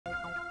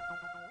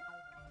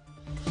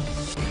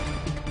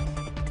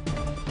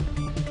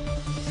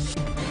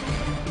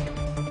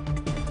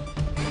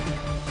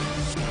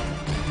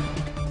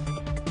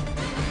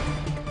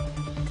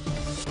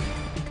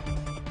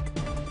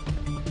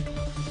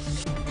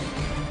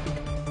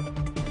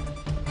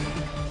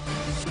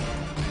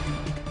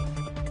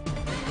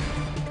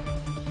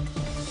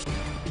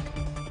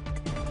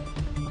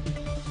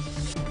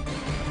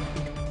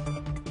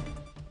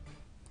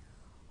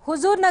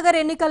హుజూర్నగర్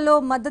ఎన్నికల్లో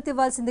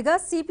మద్దతివ్వాల్సిందిగా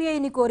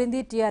సిపిఐని కోరింది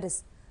TRS.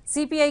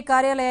 CPI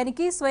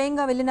కార్యాలయానికి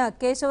స్వయంగా వెళ్లిన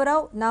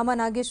కేశవరావు, నామా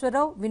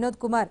నాగేశ్వరరావు, వినోద్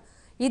కుమార్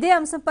ఇదే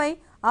అంశంపై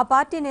ఆ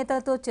పార్టీ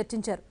నేతలతో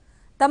చర్చించారు.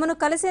 తమను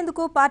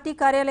కలిసేందుకు పార్టీ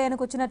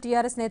కార్యాలయానికి వచ్చిన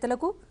టీఆర్ఎస్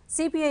నేతలకు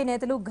సిపిఐ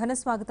నేతలు ఘన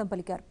స్వాగతం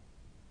పలికారు.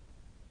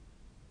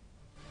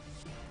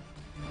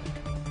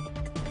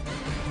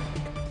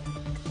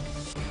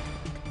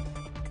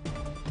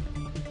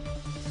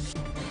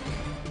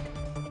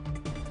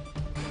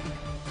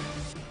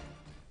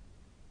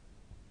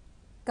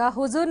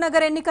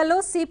 హుజూర్నగర్ ఎన్నికల్లో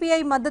సిపిఐ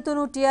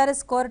మద్దతును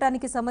టీఆర్ఎస్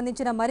కోరటానికి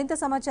సంబంధించిన మరింత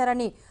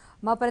సమాచారాన్ని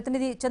మా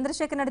ప్రతినిధి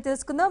చంద్రశేఖర్ నాయుడు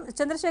తెలుసుకుందాం.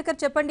 చంద్రశేఖర్,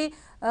 చెప్పండి,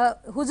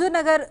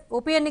 హుజూర్నగర్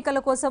ఉప ఎన్నికల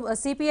కోసం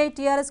సిపిఐ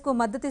టీఆర్ఎస్ కు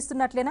మద్దతు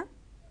ఇస్తున్నట్లేనా?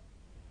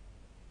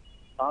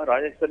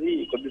 రాజేశ్వరి,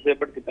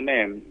 కొద్దిసేపటి క్రితమే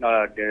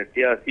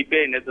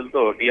సిపిఐ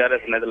నేతలతో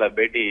టీఆర్ఎస్ నేతల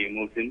భేటీ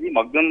ముగిసింది.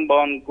 మగ్దున్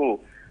భవన్ కు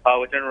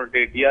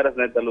వచ్చినటువంటి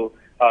టీఆర్ఎస్ నేతలు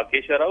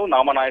కేశవరావు,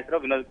 నామా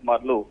నాగేశ్వరరావు, వినోద్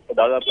కుమార్లు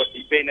దాదాపు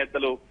సిపిఐ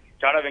నేతలు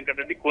చాడా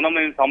వెంకటరెడ్డి,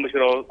 కూనంనేని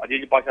సాంబశివరావు,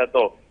 అజీజ్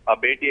పాషాతో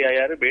భేటీ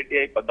అయ్యారు. భేటీ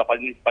అయి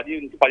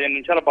 10-15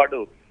 నిమిషాల పాటు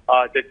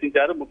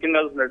చర్చించారు. ముఖ్యంగా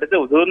చూసినట్టయితే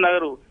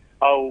హుజూర్నగర్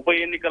ఉప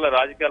ఎన్నికల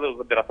రాజకీయాలు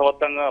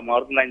రసవత్తంగా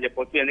మారుతున్నాయని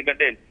చెప్పొచ్చు.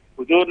 ఎందుకంటే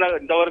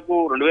హుజూర్నగర్ ఇంతవరకు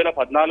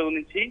 2014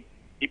 నుంచి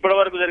ఇప్పటి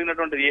వరకు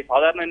జరిగినటువంటి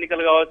సాధారణ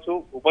ఎన్నికలు కావచ్చు,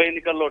 ఉప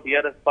ఎన్నికల్లో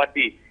టీఆర్ఎస్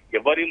పార్టీ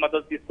ఎవరి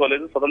మద్దతు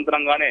తీసుకోలేదు.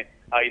 స్వతంత్రంగానే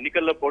ఆ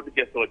ఎన్నికల్లో పోటీ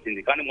చేస్తూ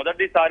వచ్చింది. కానీ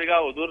మొదటిసారిగా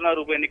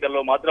హుజూర్నగర్ ఉప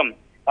ఎన్నికల్లో మాత్రం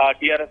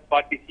టీఆర్ఎస్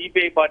పార్టీ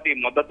సిపిఐ పార్టీ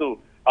మద్దతు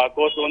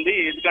కోరుతోంది.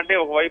 ఎందుకంటే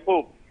ఒకవైపు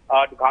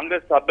అటు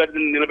కాంగ్రెస్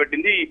అభ్యర్థిని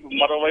నిలబెట్టింది,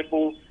 మరోవైపు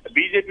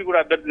బీజేపీ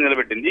కూడా అభ్యర్థిని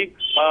నిలబెట్టింది,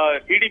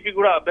 టీడీపీ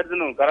కూడా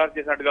అభ్యర్థిని ఖరారు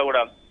చేసినట్టుగా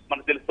కూడా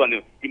మనకు తెలుస్తోంది.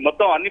 ఈ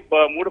మొత్తం అన్ని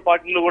 3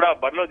 పార్టీలు కూడా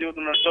బరిలో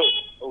దిగుతున్నట్టు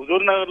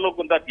హుజూర్నగర్ లో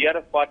కొంత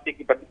టీఆర్ఎస్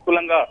పార్టీకి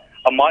ప్రతికూలంగా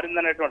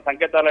మారిందనేటువంటి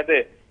సంకేతాలు అయితే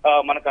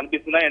మనకు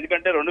కనిపిస్తున్నాయి.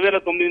 ఎందుకంటే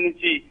 2009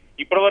 నుంచి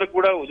ఇప్పటి వరకు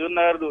కూడా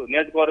హుజూర్నగర్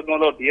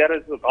నియోజకవర్గంలో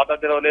టీఆర్ఎస్ ఖాతా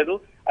తెరవలేదు.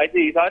 అయితే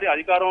ఈసారి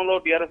అధికారంలో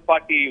టీఆర్ఎస్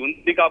పార్టీ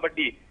ఉంది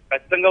కాబట్టి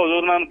ఖచ్చితంగా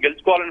హుజూర్నగర్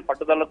గెలుచుకోవాలని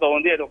పట్టుదలతో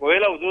ఉంది. అది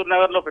ఒకవేళ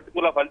హుజూర్నగర్ లో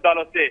ప్రతికూల ఫలితాలు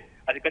వస్తే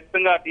అది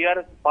ఖచ్చితంగా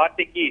టీఆర్ఎస్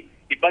పార్టీకి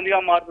ఇబ్బందిగా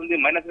మారుతుంది,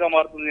 మైనస్ గా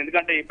మారుతుంది.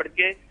 ఎందుకంటే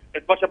ఇప్పటికే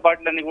ప్రతిపక్ష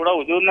పార్టీలన్నీ కూడా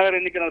హుజూర్నగర్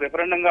ఎన్నికను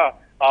రెఫరెండంగా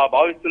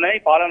భావిస్తున్నాయి,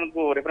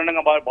 పాలనకు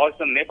రెఫరెండంగా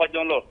భావిస్తున్న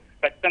నేపథ్యంలో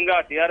ఖచ్చితంగా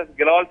టీఆర్ఎస్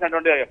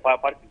గెలవాల్సినటువంటి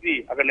పరిస్థితి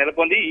అక్కడ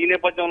నెలకొంది. ఈ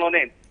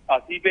నేపథ్యంలోనే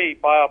సిపిఐ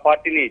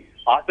పార్టీని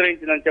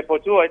ఆశ్రయించిందని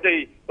చెప్పొచ్చు. అయితే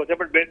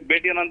కొద్దిసేపటి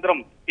భేటీ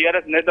అనంతరం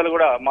టీఆర్ఎస్ నేతలు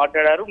కూడా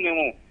మాట్లాడారు.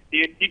 మేము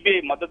ఈ సిపిఐ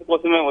మద్దతు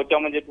కోసమే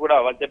వచ్చామని చెప్పి కూడా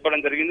వాళ్ళు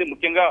చెప్పడం జరిగింది.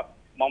 ముఖ్యంగా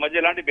మా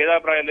మధ్య ఎలాంటి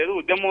భేదాభిప్రాయం లేదు.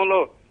 ఉద్యమంలో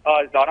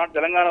ఆనాడు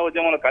తెలంగాణ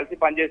ఉద్యమంలో కలిసి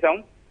పనిచేశాం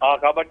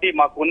కాబట్టి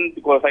మాకు కొన్ని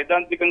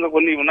సైద్ధాంతికంగా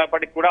కొన్ని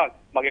ఉన్నప్పటికీ కూడా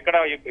మాకు ఎక్కడ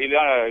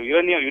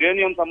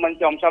యురేనియం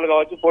సంబంధించిన అంశాలు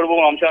కావచ్చు,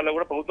 పోడుభూమి అంశాల్లో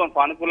కూడా ప్రభుత్వం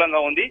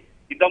సానుకూలంగా ఉంది.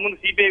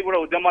 ఇంతకుముందు సిపిఐ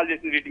కూడా ఉద్యమాలు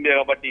చేసింది వీటి మీద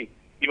కాబట్టి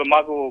ఇవి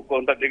మాకు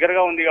కొంత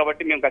దగ్గరగా ఉంది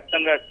కాబట్టి మేము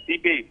ఖచ్చితంగా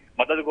సిపిఐ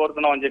మద్దతు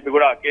కోరుతున్నాం అని చెప్పి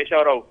కూడా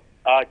కేశవరావు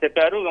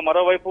చెప్పారు.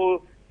 మరోవైపు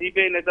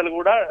సిపిఐ నేతలు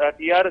కూడా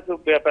టీఆర్ఎస్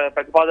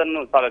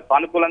ప్రతిపాదనను చాలా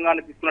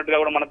సానుకూలంగానే తీసుకున్నట్టుగా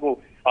కూడా మనకు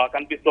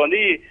కనిపిస్తోంది.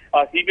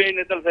 సిపిఐ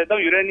నేతలు సైతం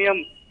యురేనియం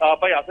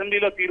పై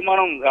అసెంబ్లీలో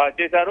తీర్మానం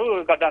చేశారు,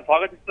 దాన్ని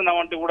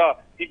స్వాగతిస్తున్నామంటూ కూడా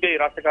సిపిఐ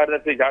రాష్ట్ర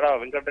కార్యదర్శి జాడా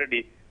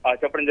వెంకటరెడ్డి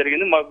చెప్పడం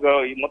జరిగింది.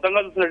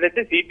 మొత్తంగా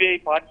చూసినట్లయితే సిపిఐ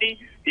పార్టీ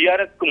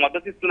టీఆర్ఎస్ కు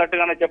మద్దతు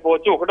ఇస్తున్నట్టుగానే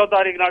చెప్పవచ్చు. 1వ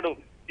తారీఖు నాడు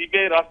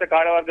సిపిఐ రాష్ట్ర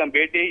కార్యవర్గం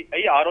భేటీ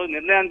అయ్యి ఆ రోజు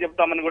నిర్ణయాన్ని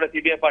చెప్తామని కూడా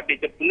సిపిఐ పార్టీ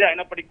చెప్తుంది.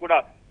 అయినప్పటికీ కూడా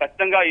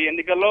ఖచ్చితంగా ఈ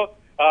ఎన్నికల్లో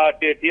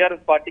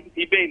టీఆర్ఎస్ పార్టీకి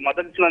సిపిఐ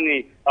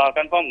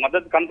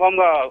మద్దతు కన్ఫామ్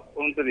గా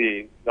ఉంటుంది.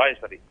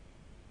 రాజేశ్వరి,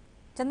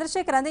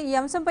 చంద్రశేఖర్, అదే ఈ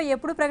అంశంపై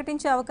ఎప్పుడు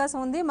ప్రకటించే అవకాశం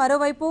ఉంది?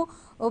 మరోవైపు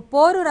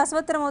పోరు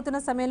రసవత్తరం అవుతున్న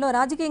సమయంలో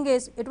రాజకీయంగా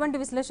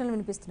ఎటువంటి విశ్లేషణలు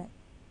వినిపిస్తున్నాయి?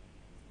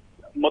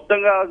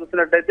 మొత్తంగా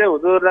చూసినట్టయితే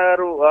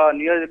హుజూర్నగర్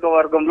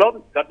నియోజకవర్గంలో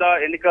గత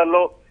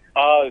ఎన్నికల్లో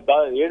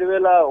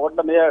 7,000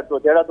 ఓట్ల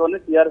తేడాతోనే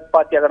టీఆర్ఎస్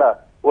పార్టీ అక్కడ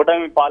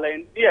ఓటమి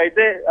పాలైంది.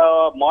 అయితే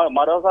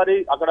మరోసారి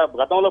అక్కడ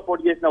గతంలో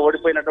పోటీ చేసిన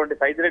ఓడిపోయినటువంటి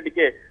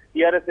సైదిరెడ్డికే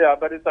టీఆర్ఎస్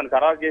అభ్యర్థి తను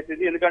ఖరారు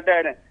చేసింది. ఎందుకంటే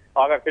ఆయన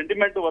అక్కడ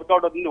సెంటిమెంట్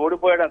వర్కౌట్ అవుతుంది,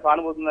 ఓడిపోయడం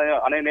సానుభూతుంది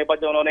అనే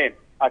నేపథ్యంలోనే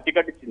ఆ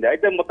టికెట్ ఇచ్చింది.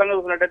 అయితే మొత్తంగా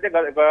చూసినట్టయితే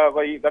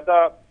గత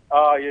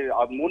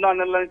 3-4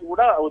 నెలల నుంచి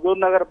కూడా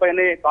హుజూర్నగర్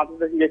పైనే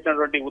కాన్సన్ట్రేషన్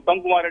చేసినటువంటి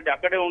ఉత్తమ్ కుమార్ రెడ్డి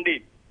అక్కడే ఉండి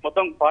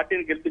మొత్తం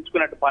పార్టీని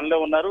గెలిపించుకున్నట్టు పనిలో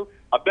ఉన్నారు.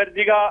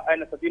 అభ్యర్థిగా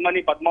ఆయన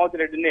సతీమణి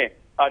పద్మావతి రెడ్డిని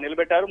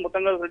నిలబెట్టారు.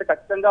 మొత్తంగా చూసినట్టు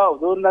ఖచ్చితంగా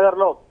హుజూర్నగర్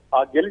లో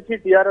గెలిచి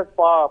టీఆర్ఎస్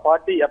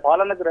పార్టీ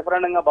పాలనకు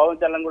రెఫరెండంగా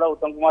భావించాలని కూడా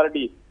ఉత్తమ్ కుమార్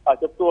రెడ్డి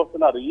చెప్తూ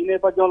వస్తున్నారు. ఈ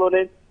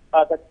నేపథ్యంలోనే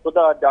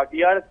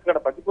టీఆర్ఎస్ ఇక్కడ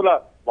ప్రతికూల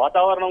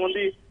వాతావరణం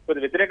ఉంది,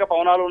 కొద్ది వ్యతిరేక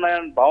పవనాలు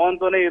ఉన్నాయని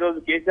భావంతోనే ఈ రోజు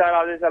కేసీఆర్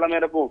ఆదేశాల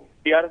మేరకు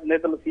టీఆర్ఎస్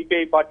నేతలు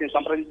సిపిఐ పార్టీని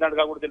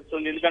సంప్రదించినట్టుగా కూడా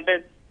తెలుస్తుంది. ఎందుకంటే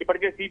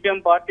ఇప్పటికే సిపిఎం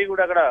పార్టీ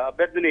కూడా అక్కడ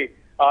అభ్యర్థిని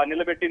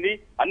నిలబెట్టింది,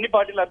 అన్ని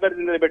పార్టీల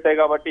అభ్యర్థిని నిలబెట్టాయి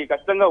కాబట్టి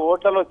ఖచ్చితంగా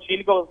ఓట్లలో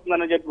చీలిక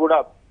వస్తుందని చెప్పి కూడా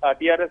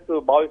టీఆర్ఎస్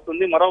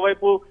భావిస్తుంది.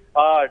 మరోవైపు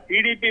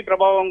టీడీపీ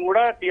ప్రభావం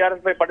కూడా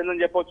టీఆర్ఎస్ పై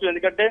పడిందని చెప్పొచ్చు.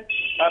 ఎందుకంటే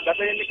గత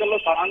ఎన్నికల్లో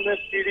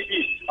కాంగ్రెస్ టీడీపీ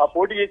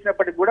పోటీ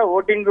చేసినప్పటికీ కూడా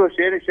ఓటింగ్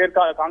షేర్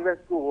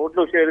కాంగ్రెస్ కు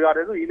ఓట్లు షేర్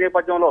కాలేదు. ఈ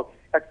నేపథ్యంలో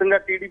ఖచ్చితంగా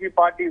టీడీపీ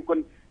పార్టీ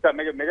కొన్ని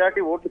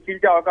మెజారిటీ ఓట్లు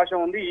చీల్చే అవకాశం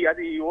ఉంది.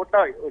 అది ఈ ఓట్ల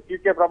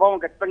చీల్చే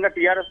ప్రభావం ఖచ్చితంగా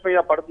టీఆర్ఎస్ పై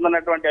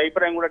పడుతుందన్నటువంటి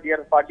అభిప్రాయం కూడా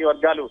టీఆర్ఎస్ పార్టీ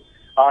వర్గాలు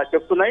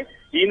చెప్తున్నాయి.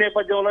 ఈ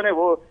నేపథ్యంలోనే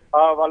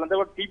వాళ్ళంతా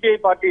కూడా సిపిఐ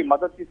పార్టీ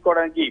మద్దతు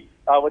తీసుకోవడానికి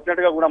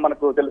వచ్చినట్టుగా కూడా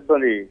మనకు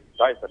తెలుస్తుంది.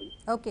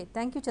 Okay,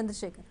 thank you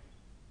Chandrasekhar.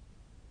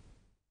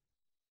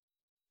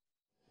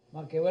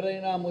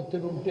 మాకెవరైనా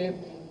ఒత్తిడి ఉంటే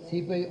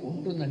సిపిఐ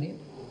ఉంటుందని,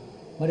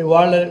 మరి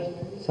వాళ్ళ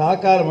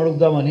సహకారం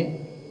అడుగుదామని,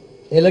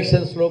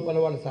 ఎలక్షన్స్ లోపల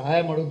వాళ్ళ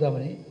సహాయం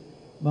అడుగుదామని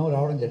మేము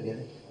రావడం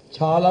జరిగింది.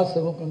 చాలా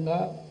సుముఖంగా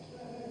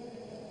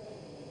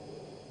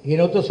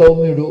ఈయనతో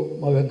సౌమ్యుడు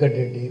మా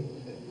వెంకటరెడ్డి,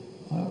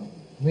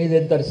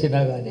 మీదెంత అరిసినా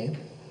కానీ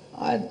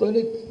ఆయనతో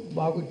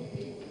మాకు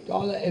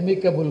చాలా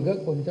ఎమికబుల్గా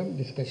కొంచెం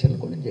డిస్కషన్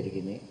కూడా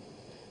జరిగింది.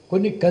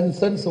 కొన్ని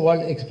కన్సర్న్స్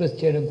వాళ్ళు ఎక్స్ప్రెస్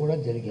చేయడం కూడా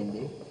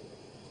జరిగింది.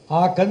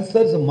 ఆ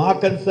కన్సర్న్స్ మా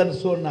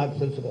కన్సర్న్స్ అని నాకు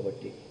తెలుసు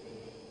కాబట్టి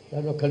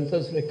దాంట్లో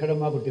కన్సర్న్స్లో ఎక్కడ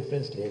మాకు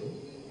డిఫరెన్స్ లేదు.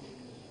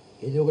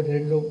 ఏదో ఒకటి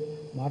రెండు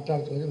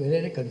మాట్లాడుతుంది,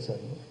 వేరేనే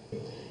కన్సర్న్.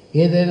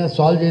 ఏదైనా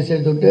సాల్వ్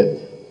చేసేది ఉంటే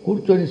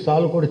కూర్చొని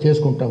సాల్వ్ కూడా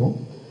చేసుకుంటాము.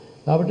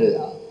 కాబట్టి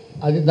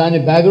అది దాన్ని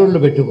బ్యాక్గ్రౌండ్లో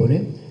పెట్టుకొని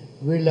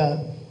వీళ్ళ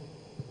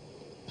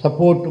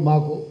సపోర్ట్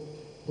మాకు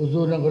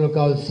హుజూర్నగర్లో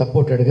కావాల్సిన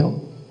సపోర్ట్ అడిగాం.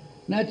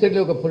 న్యాచురల్లీ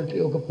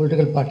ఒక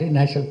పొలిటికల్ పార్టీ,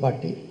 నేషనల్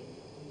పార్టీ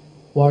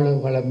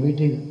వాళ్ళ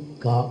మీటింగ్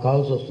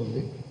కావాల్సి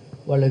వస్తుంది.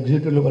 వాళ్ళ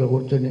ఎగ్జిక్యూటివ్లో వాళ్ళు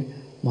కూర్చొని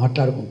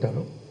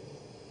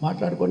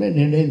మాట్లాడుకొని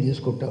నిర్ణయం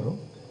తీసుకుంటారు.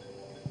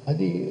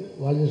 అది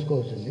వాళ్ళు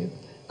తీసుకోవాల్సింది.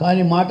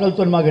 కానీ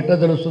మాటలతో మాకు ఎట్లా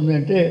తెలుస్తుంది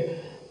అంటే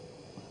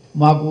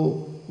మాకు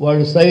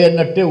వాళ్ళు సై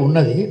అన్నట్టే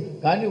ఉన్నది.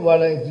 కానీ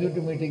వాళ్ళ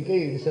ఎగ్జిక్యూటివ్ మీటింగ్కే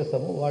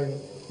ఇచ్చేస్తాము,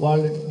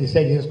 వాళ్ళు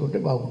డిసైడ్ చేసుకుంటే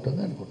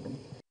బాగుంటుంది అనుకుంటున్నాం.